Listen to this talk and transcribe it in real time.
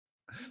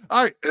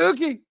All right,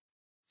 okay.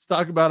 Let's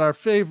talk about our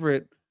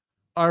favorite,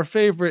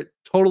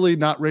 totally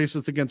not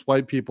racist against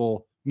white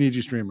people,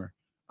 Niji streamer.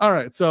 All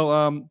right,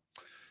 so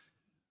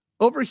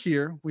over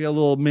here we have a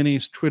little mini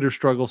Twitter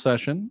struggle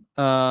session.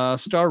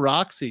 Star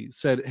Roxy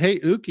said, "Hey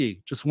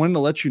Uki, just wanted to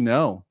let you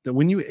know that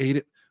when you ate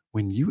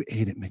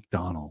at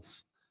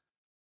McDonald's,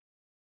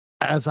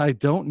 as I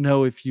don't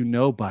know if you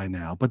know by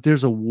now, but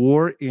there's a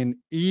war in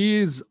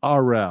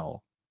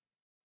Israel.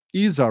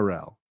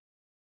 Israel.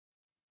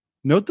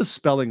 Note the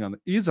spelling on the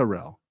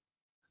Israel.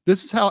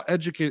 This is how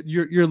educated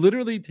you're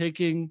literally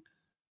taking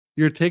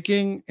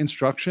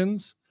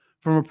instructions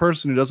from a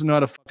person who doesn't know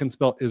how to fucking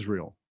spell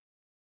Israel.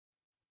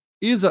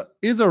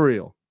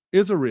 Israel,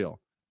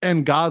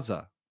 and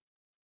Gaza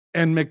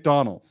and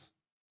McDonald's.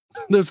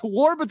 There's a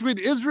war between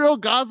Israel,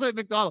 Gaza, and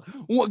McDonald's.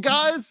 Well,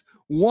 guys,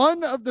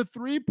 one of the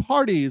three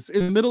parties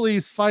in the Middle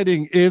East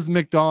fighting is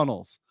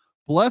McDonald's.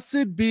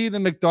 Blessed be the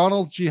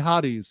McDonald's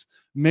jihadis.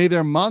 May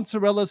their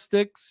mozzarella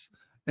sticks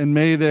and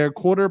may their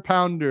quarter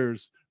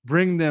pounders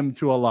bring them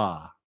to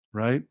Allah,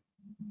 right?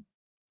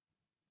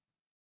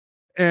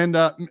 And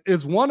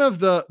is one of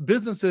the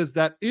businesses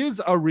that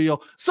is a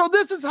real. So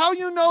this is how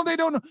you know they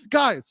don't know.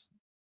 Guys,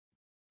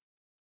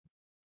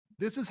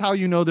 this is how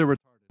you know they're retarded.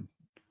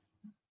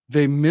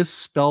 They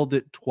misspelled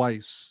it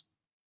twice.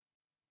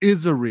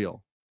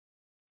 Israel.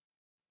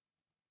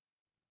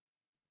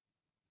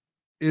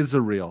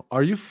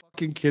 Are you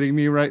fucking kidding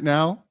me right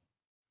now?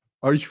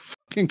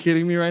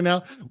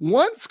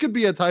 Once could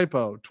be a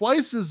typo.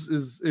 Twice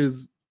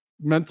is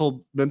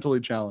mentally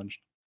challenged.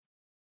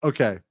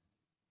 Okay.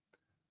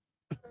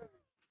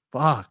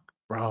 Fuck,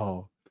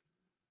 bro.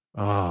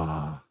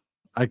 I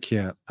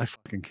can't. I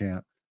fucking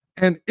can't.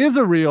 And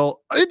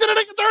Israel, he did it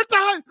a third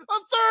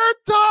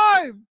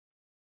time.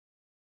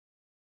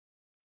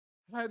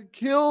 Had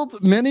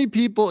killed many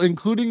people,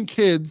 including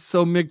kids.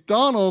 So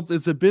McDonald's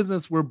is a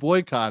business we're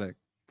boycotting.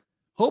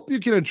 Hope you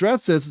can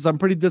address this, as I'm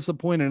pretty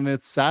disappointed and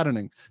it's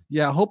saddening.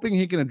 Yeah, hoping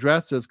he can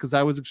address this, because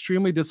I was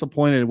extremely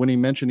disappointed when he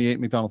mentioned he ate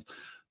McDonald's.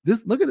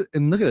 Look at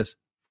this.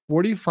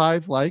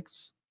 45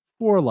 likes,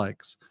 4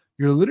 likes.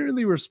 You're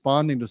literally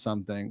responding to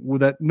something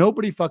that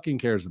nobody fucking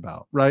cares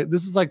about, right?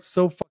 This is like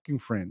so fucking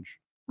fringe,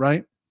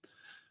 right?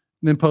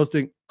 And then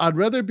posting,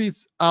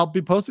 I'll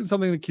be posting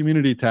something in the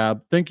community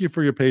tab. Thank you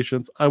for your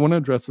patience. I want to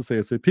address this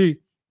ASAP.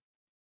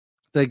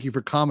 Thank you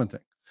for commenting.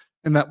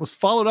 And that was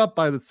followed up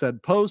by the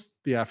said post,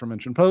 the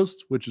aforementioned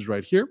post, which is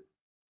right here,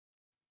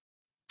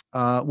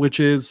 which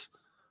is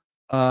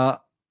from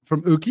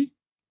Uki,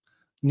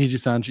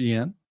 Nijisanji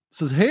En.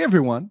 Says, hey,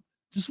 everyone.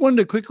 Just wanted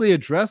to quickly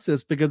address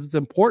this because it's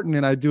important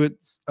and I do it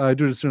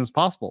as soon as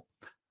possible.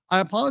 I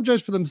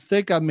apologize for the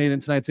mistake I made in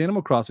tonight's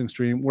Animal Crossing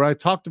stream where I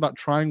talked about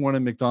trying one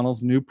of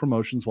McDonald's new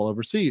promotions while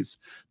overseas.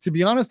 To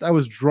be honest, I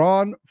was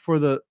drawn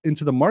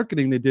into the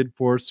marketing they did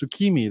for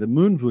Tsukimi, the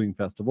moon viewing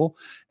festival,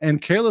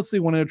 and carelessly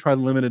wanted to try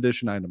limited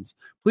edition items.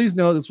 Please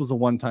know this was a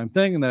one-time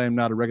thing and that I'm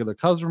not a regular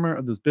customer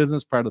of this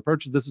business prior to the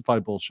purchase. This is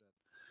probably bullshit.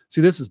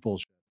 See, this is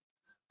bullshit.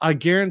 I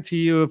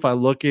guarantee you if I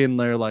look in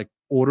their like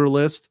order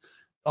list,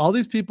 all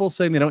these people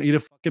saying they don't eat a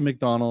fucking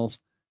McDonald's,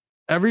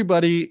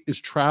 everybody is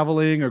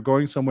traveling or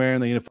going somewhere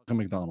and they eat a fucking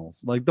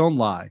McDonald's. Like, don't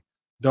lie.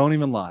 Don't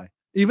even lie.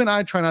 Even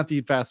I try not to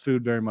eat fast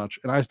food very much,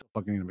 and I still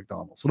fucking eat a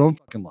McDonald's. So don't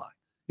fucking lie.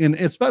 And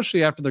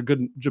especially after their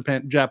good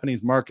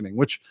Japanese marketing,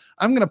 which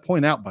I'm going to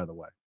point out, by the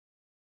way.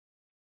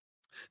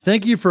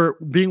 Thank you for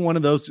being one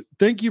of those.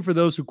 Thank you for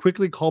those who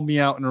quickly called me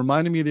out and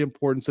reminded me of the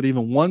importance that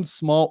even one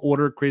small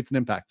order creates an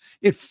impact.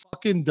 It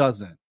fucking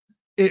doesn't.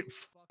 It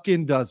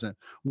fucking doesn't.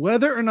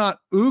 Whether or not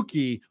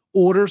Uki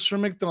orders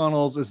from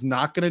McDonald's is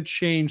not going to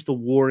change the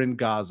war in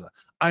Gaza.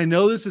 I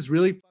know this is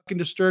really fucking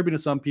disturbing to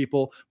some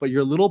people, but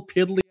your little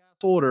piddly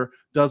ass order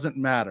doesn't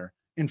matter.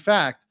 In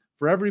fact,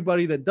 for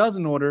everybody that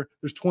doesn't order,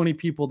 there's 20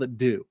 people that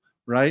do,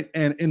 right?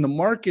 And in the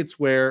markets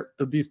where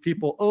these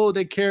people, oh,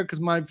 they care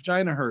because my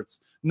vagina hurts.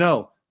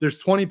 No, there's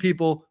 20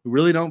 people who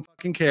really don't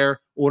fucking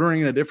care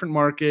ordering in a different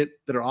market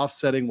that are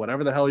offsetting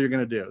whatever the hell you're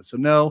going to do. So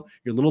no,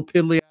 your little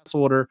piddly ass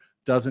order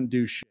doesn't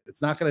do shit.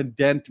 It's not going to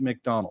dent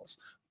McDonald's.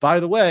 By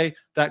the way,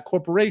 that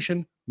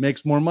corporation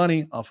makes more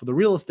money off of the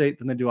real estate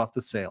than they do off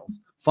the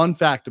sales. Fun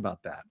fact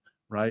about that,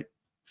 right?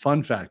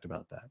 Fun fact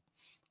about that,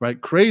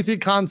 right? Crazy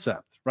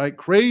concept, right?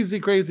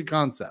 Crazy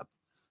concept,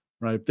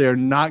 right? They're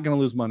not going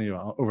to lose money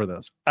over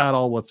this at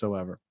all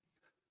whatsoever.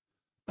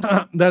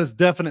 That is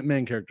definite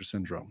main character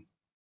syndrome.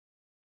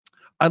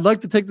 I'd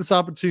like to take this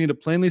opportunity to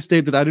plainly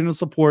state that I do not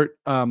support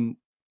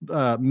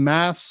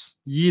mass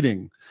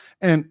yeeting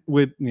and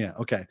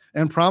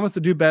promise to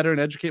do better and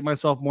educate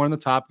myself more on the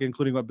topic,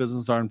 including what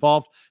businesses are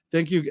involved.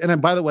 Thank you. And then,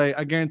 by the way,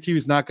 I guarantee you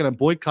he's not going to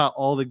boycott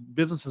all the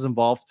businesses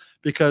involved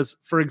because,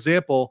 for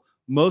example,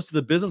 most of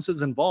the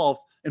businesses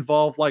involved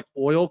like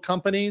oil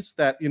companies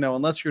that,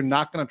 unless you're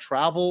not going to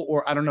travel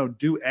or, I don't know,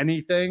 do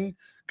anything,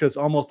 because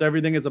almost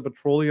everything is a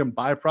petroleum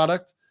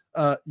byproduct.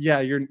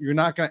 You're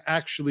not going to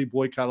actually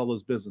boycott all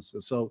those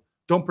businesses. So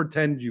don't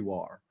pretend you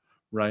are,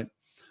 right?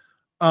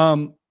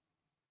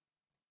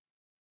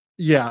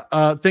 Yeah.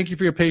 Thank you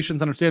for your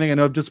patience, understanding. I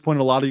know I've disappointed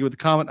a lot of you with the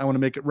comment. I want to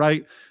make it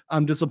right.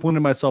 I'm disappointed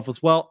in myself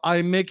as well.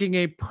 I'm making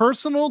a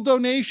personal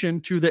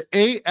donation to the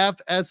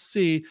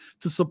AFSC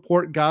to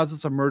support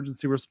Gaza's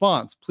emergency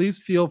response. Please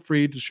feel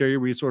free to share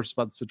your resources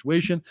about the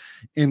situation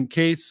in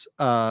case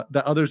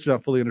that others do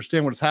not fully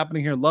understand what is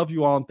happening here. Love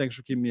you all, and thanks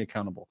for keeping me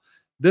accountable.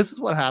 This is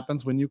what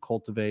happens when you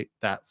cultivate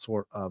that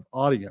sort of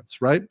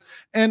audience, right?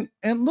 And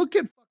look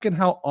at fucking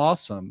how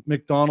awesome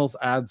McDonald's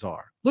ads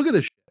are. Look at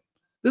this shit.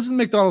 This is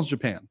McDonald's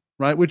Japan,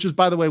 right? Which is,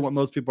 by the way, what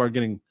most people are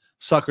getting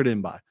suckered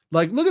in by.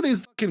 Like, look at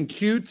these fucking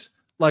cute,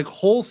 like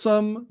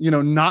wholesome,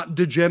 not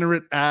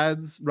degenerate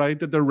ads, right?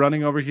 That they're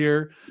running over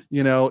here,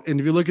 and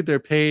if you look at their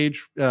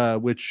page,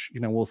 which,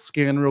 we'll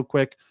scan real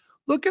quick,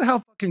 look at how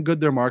fucking good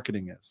their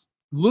marketing is.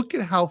 Look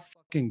at how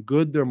fucking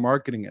good their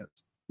marketing is.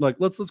 Like,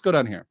 let's go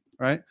down here,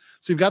 right?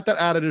 So you've got that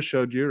ad I just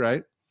showed you,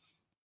 right?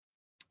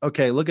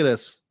 Okay, look at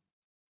this.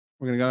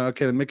 We're going to go,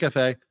 okay, the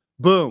McCafe.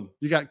 Boom.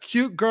 You got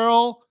cute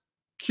girl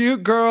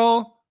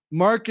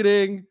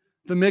marketing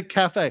the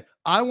McCafe.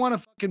 I want a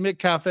fucking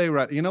McCafe,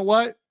 right? You know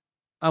what?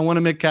 I want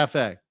a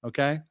McCafe.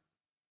 Okay.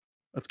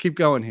 Let's keep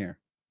going here.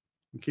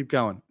 Keep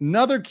going.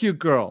 Another cute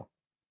girl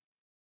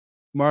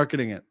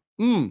marketing it.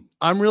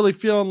 I'm really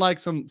feeling like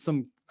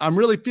I'm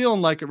really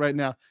feeling like it right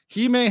now.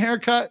 Hime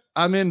haircut.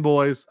 I'm in,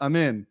 boys. I'm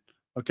in.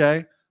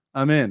 Okay.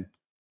 I'm in.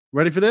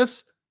 Ready for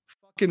this?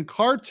 Fucking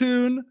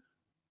cartoon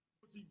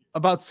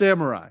about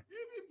samurai.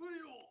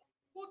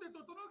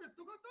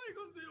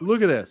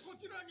 Look at this.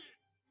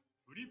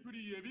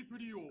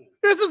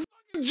 This is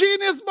fucking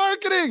genius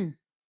marketing.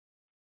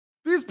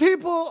 These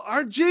people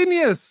are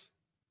genius.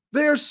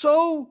 They are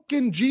so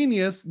fucking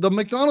genius. The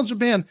McDonald's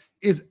Japan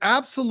is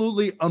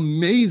absolutely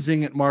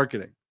amazing at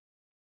marketing.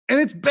 And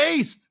it's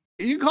based.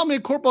 You can call me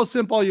a corpo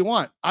simp all you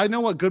want. I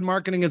know what good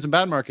marketing is and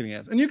bad marketing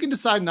is. And you can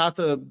decide not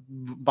to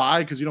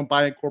buy because you don't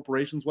buy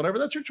corporations, whatever.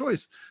 That's your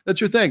choice. That's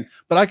your thing.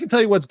 But I can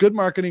tell you what's good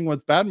marketing,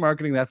 what's bad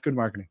marketing. That's good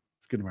marketing.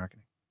 It's good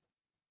marketing.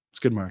 It's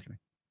good marketing.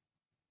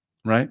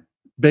 Right?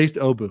 Based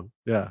Obu.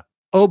 Yeah.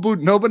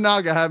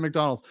 Nobunaga had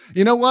McDonald's.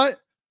 You know what?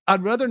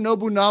 I'd rather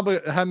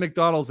Nobunaga have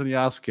McDonald's than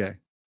Yasuke.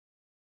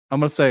 I'm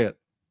going to say it.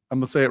 I'm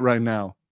going to say it right now.